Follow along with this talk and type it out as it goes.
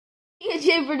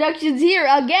AK Productions here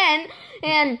again,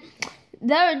 and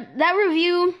that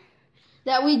review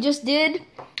that we just did,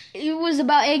 it was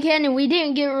about AK, and we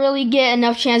didn't really get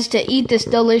enough chance to eat this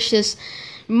delicious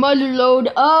motherload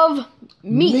of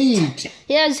meat.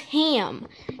 Here's ham,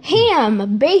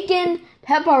 bacon,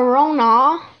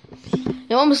 pepperoni.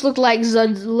 It almost looked like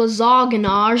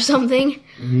lasagna or something.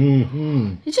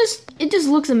 Mm-hmm. It just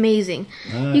looks amazing.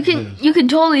 You can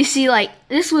totally see, like,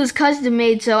 this was custom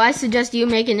made, so I suggest you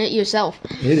making it yourself.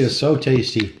 It is so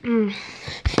tasty.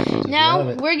 Now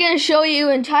we're gonna show you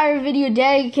an entire video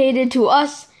dedicated to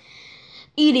us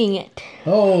eating it.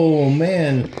 Oh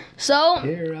man! So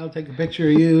here, I'll take a picture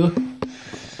of you.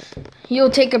 You'll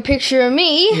take a picture of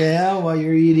me. Yeah, while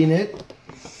you're eating it.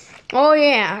 Oh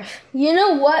yeah. You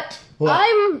know what?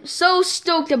 I'm so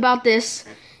stoked about this,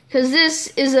 because this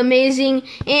is amazing,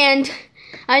 and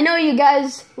I know you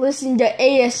guys listen to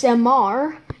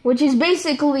ASMR, which is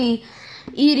basically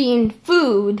eating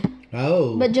food,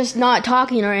 but just not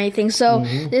talking or anything. So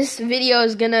this video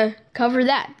is gonna cover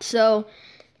that. So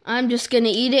I'm just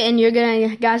gonna eat it, and you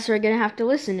guys are gonna have to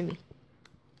listen to me.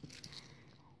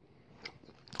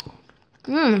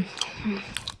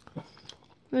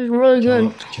 It's really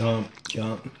good. Jump.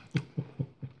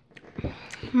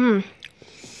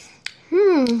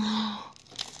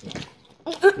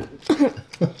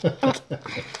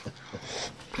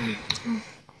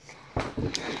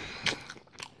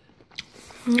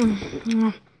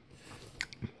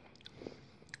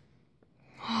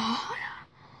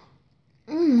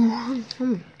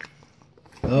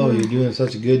 Oh, you're doing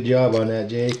such a good job on that,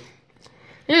 Jay.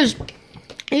 It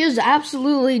is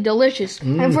absolutely delicious.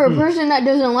 And for a person that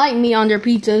doesn't like meat on their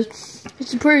pizzas,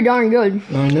 it's pretty darn good.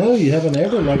 I know, you haven't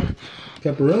ever liked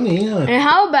pepperoni, yeah. And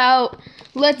how about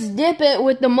let's dip it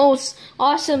with the most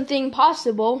awesome thing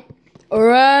possible,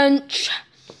 ranch.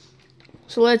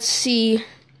 So let's see.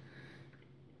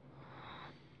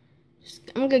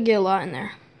 I'm gonna get a lot in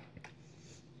there.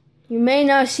 You may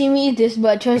not see me eat this,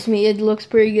 but trust me, it looks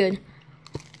pretty good.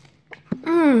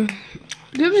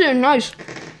 Gives it a nice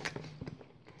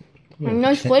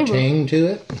flavor. Tang to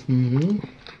it.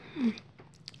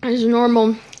 As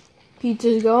normal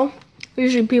pizzas go.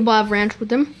 Usually people have ranch with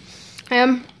them.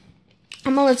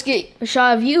 Let's get a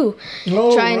shot of you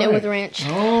trying it with ranch.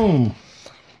 Oh.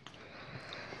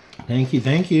 Thank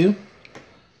you.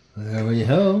 There we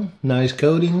go. Nice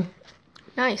coating.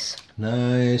 Nice.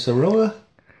 Nice aroma.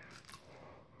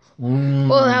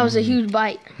 Well, that was a huge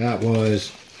bite. That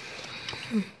was.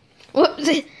 Whoops.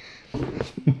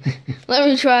 Let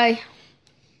me try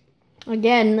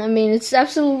again. I mean, it's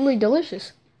absolutely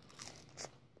delicious.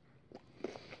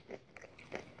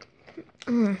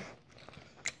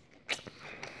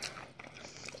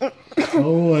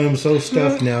 Oh, I'm so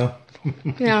stuffed now.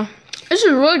 Yeah, this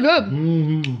is really good.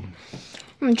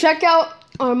 And check out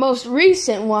our most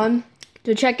recent one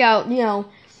to check out,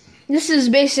 this is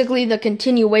basically the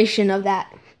continuation of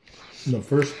that. The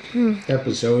first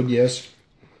episode, yes.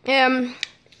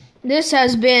 This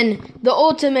has been the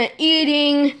ultimate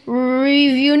eating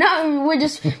review. Now we're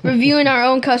just reviewing our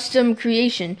own custom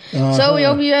creation. So we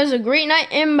hope you guys have a great night,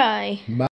 and bye.